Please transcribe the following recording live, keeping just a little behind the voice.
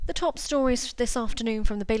The top stories this afternoon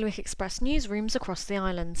from the Bailiwick Express newsrooms across the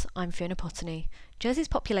islands. I'm Fiona Potney. Jersey's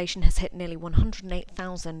population has hit nearly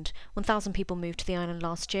 108,000. 1,000 people moved to the island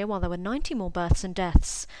last year, while there were 90 more births and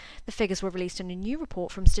deaths. The figures were released in a new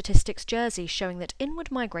report from Statistics Jersey showing that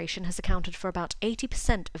inward migration has accounted for about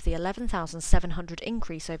 80% of the 11,700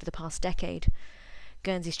 increase over the past decade.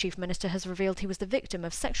 Guernsey's chief minister has revealed he was the victim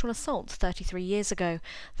of sexual assault 33 years ago.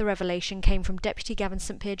 The revelation came from Deputy Gavin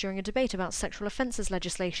St Pierre during a debate about sexual offences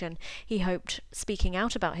legislation. He hoped speaking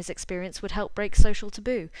out about his experience would help break social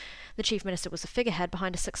taboo. The chief minister was the figurehead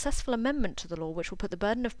behind a successful amendment to the law which will put the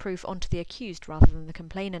burden of proof onto the accused rather than the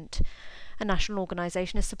complainant. A national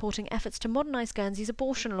organisation is supporting efforts to modernise Guernsey's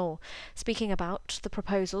abortion law. Speaking about the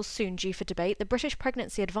proposals soon due for debate, the British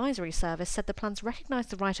Pregnancy Advisory Service said the plans recognise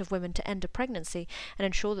the right of women to end a pregnancy and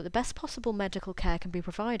ensure that the best possible medical care can be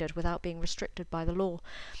provided without being restricted by the law.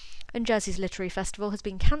 And Jersey's literary festival has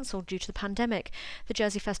been cancelled due to the pandemic. The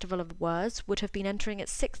Jersey Festival of Words would have been entering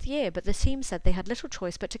its 6th year, but the team said they had little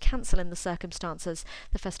choice but to cancel in the circumstances.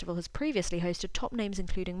 The festival has previously hosted top names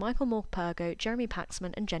including Michael Morpurgo, Jeremy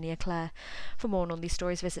Paxman and Jenny Eclair. For more on all these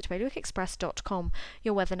stories, visit bailiwickexpress.com.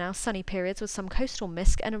 Your weather now: sunny periods with some coastal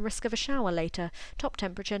mist and a risk of a shower later. Top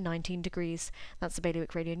temperature 19 degrees. That's the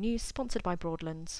Bailiwick Radio News, sponsored by Broadlands.